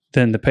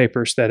than the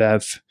papers that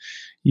I've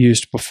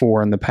used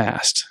before in the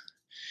past.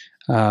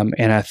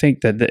 And I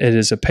think that it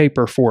is a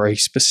paper for a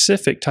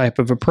specific type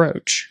of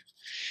approach.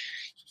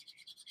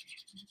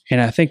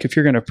 And I think if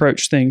you're going to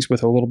approach things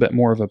with a little bit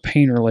more of a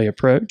painterly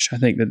approach, I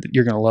think that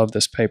you're going to love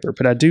this paper.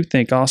 But I do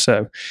think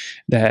also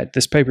that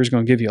this paper is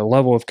going to give you a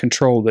level of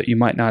control that you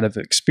might not have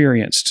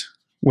experienced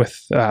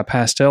with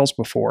pastels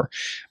before.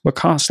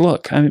 Because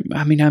look, I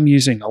mean, I'm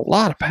using a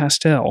lot of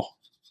pastel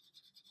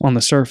on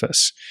the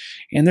surface,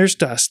 and there's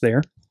dust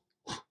there,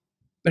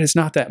 but it's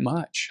not that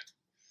much.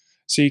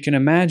 So you can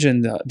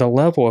imagine the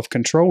level of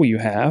control you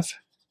have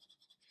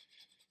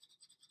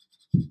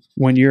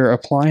when you're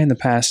applying the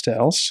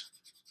pastels.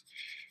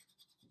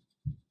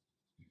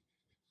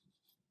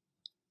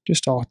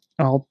 Just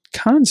all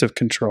kinds of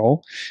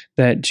control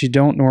that you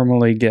don't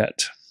normally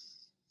get.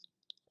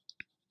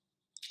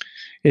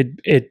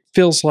 It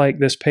feels like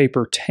this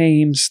paper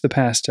tames the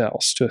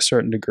pastels to a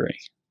certain degree.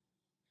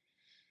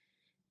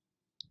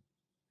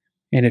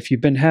 And if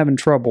you've been having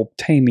trouble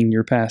taming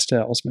your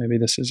pastels, maybe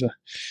this is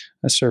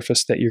a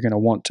surface that you're going to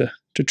want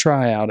to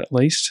try out at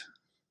least.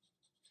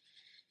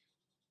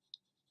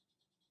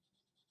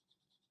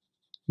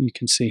 You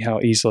can see how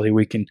easily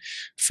we can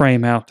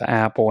frame out the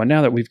apple. And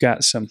now that we've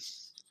got some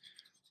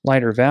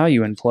lighter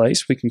value in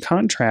place, we can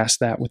contrast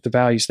that with the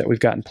values that we've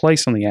got in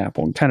place on the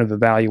apple and kind of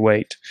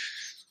evaluate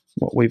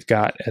what we've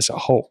got as a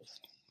whole.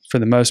 For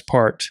the most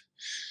part,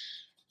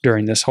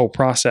 during this whole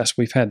process,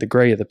 we've had the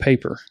gray of the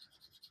paper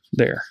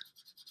there.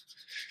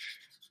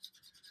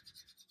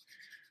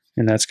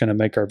 And that's going to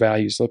make our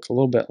values look a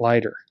little bit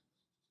lighter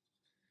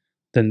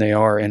than they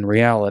are in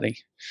reality.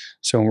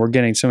 So when we're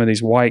getting some of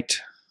these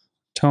white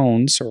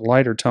tones or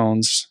lighter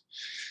tones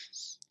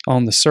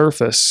on the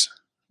surface,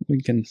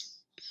 we can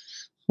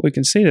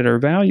see that our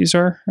values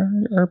are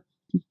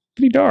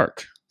pretty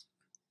dark.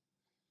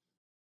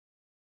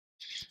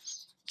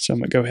 So I'm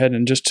going to go ahead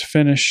and just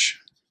finish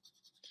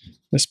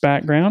this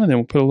background, and then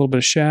we'll put a little bit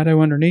of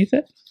shadow underneath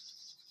it.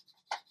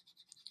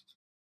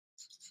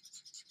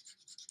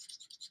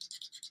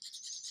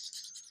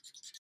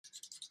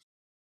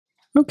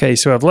 Okay,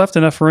 so I've left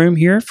enough room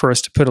here for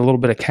us to put a little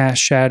bit of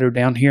cast shadow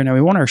down here. Now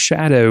we want our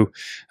shadow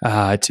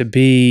to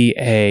be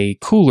a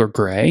cooler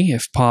gray,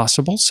 if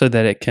possible, so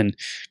that it can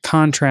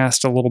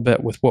contrast a little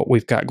bit with what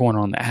we've got going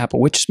on in the apple,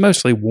 which is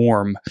mostly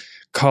warm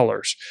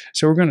colors.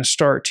 So we're going to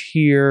start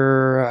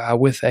here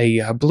with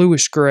a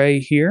bluish gray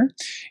here,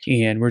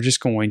 and we're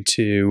just going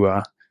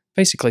to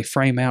basically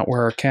frame out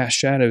where our cast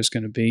shadow is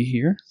going to be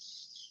here.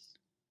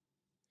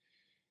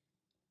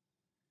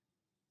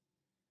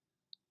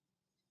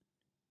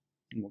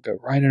 And we'll go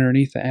right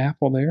underneath the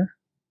apple there.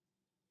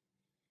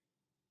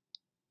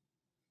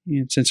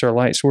 And since our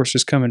light source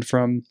is coming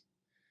from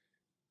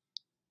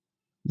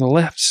the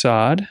left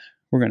side,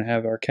 we're going to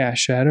have our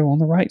cast shadow on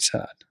the right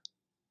side,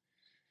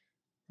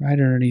 right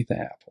underneath the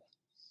apple.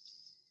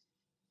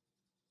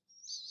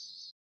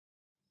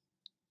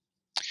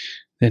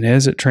 Then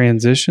as it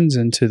transitions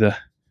into the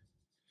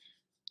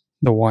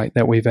white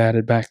that we've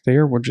added back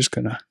there, we're just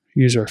going to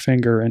use our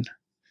finger and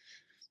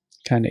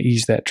kind of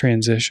ease that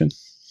transition.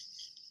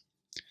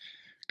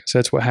 Because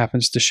that's what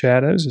happens to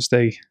shadows as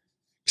they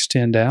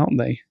extend out and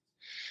they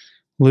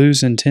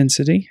lose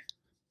intensity.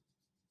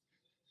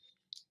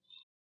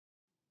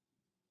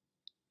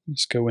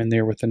 Let's go in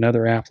there with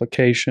another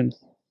application.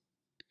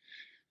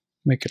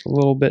 Make it a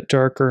little bit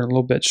darker, a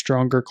little bit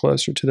stronger,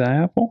 closer to the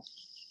apple.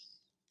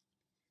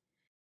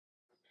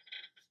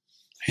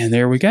 And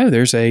there we go.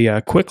 There's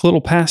a quick little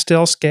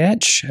pastel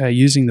sketch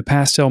using the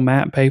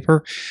Pastelmat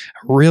paper.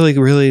 I really,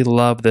 really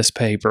love this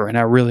paper, and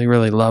I really,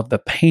 really love the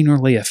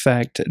painterly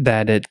effect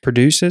that it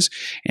produces.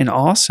 And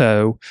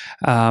also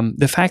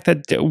the fact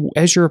that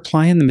as you're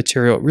applying the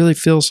material, it really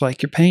feels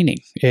like you're painting.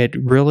 It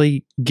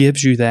really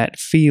gives you that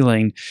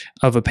feeling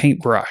of a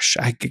paintbrush.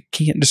 I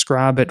can't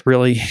describe it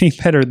really any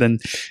better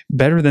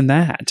than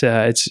that.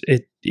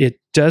 It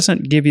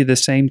doesn't give you the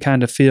same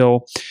kind of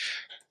feel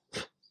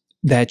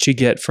that you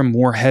get from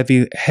more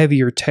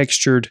heavier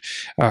textured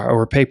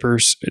or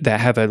papers that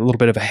have a little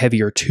bit of a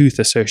heavier tooth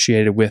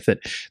associated with it.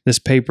 This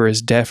paper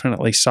is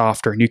definitely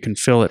softer, and you can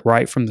feel it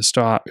right from the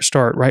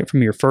start, right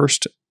from your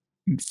first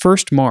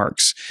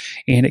marks,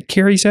 and it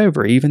carries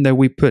over. Even though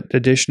we put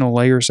additional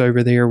layers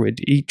over there, with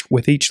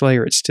each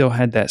layer, it still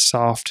had that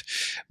soft,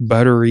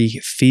 buttery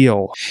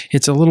feel.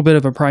 It's a little bit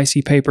of a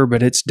pricey paper,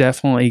 but it's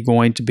definitely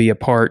going to be a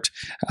part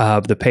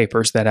of the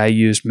papers that I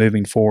use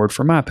moving forward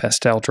for my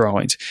pastel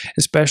drawings,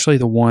 especially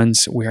the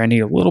ones where I need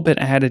a little bit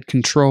added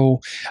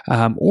control,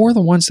 or the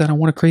ones that I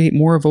want to create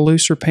more of a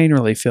looser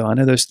painterly feel. I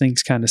know those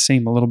things kind of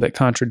seem a little bit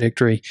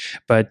contradictory,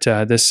 but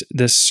this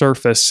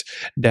surface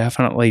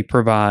definitely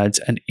provides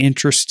an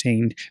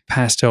interesting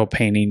pastel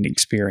painting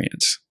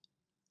experience.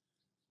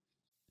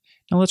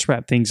 Now let's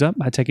wrap things up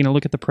by taking a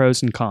look at the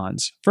pros and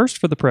cons. First,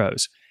 for the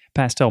pros.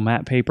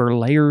 Pastelmat paper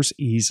layers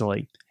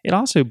easily. It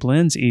also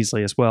blends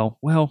easily as well.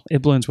 Well,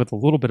 it blends with a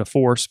little bit of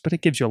force, but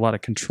it gives you a lot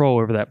of control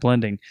over that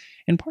blending.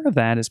 And part of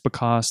that is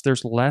because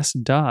there's less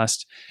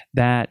dust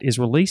that is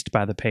released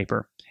by the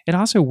paper. It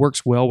also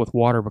works well with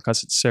water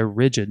because it's so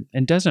rigid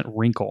and doesn't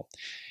wrinkle.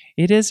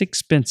 It is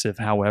expensive,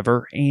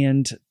 however,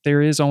 and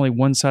there is only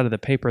one side of the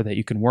paper that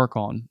you can work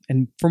on.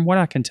 And from what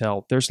I can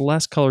tell, there's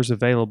less colors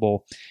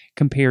available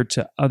compared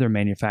to other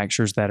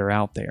manufacturers that are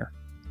out there.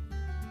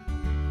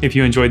 If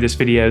you enjoyed this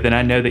video, then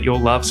I know that you'll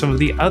love some of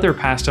the other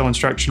pastel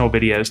instructional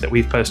videos that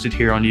we've posted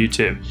here on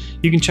YouTube.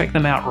 You can check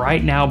them out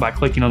right now by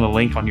clicking on the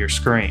link on your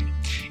screen.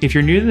 If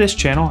you're new to this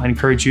channel, I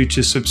encourage you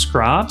to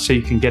subscribe so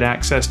you can get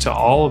access to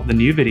all of the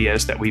new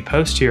videos that we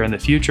post here in the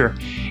future.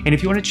 And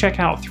if you want to check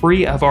out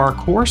 3 of our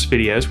course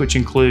videos, which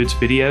includes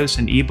videos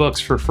and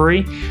ebooks for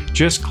free,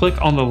 just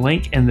click on the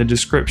link in the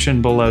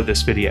description below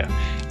this video.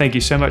 Thank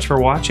you so much for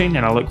watching,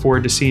 and I look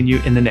forward to seeing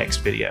you in the next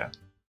video.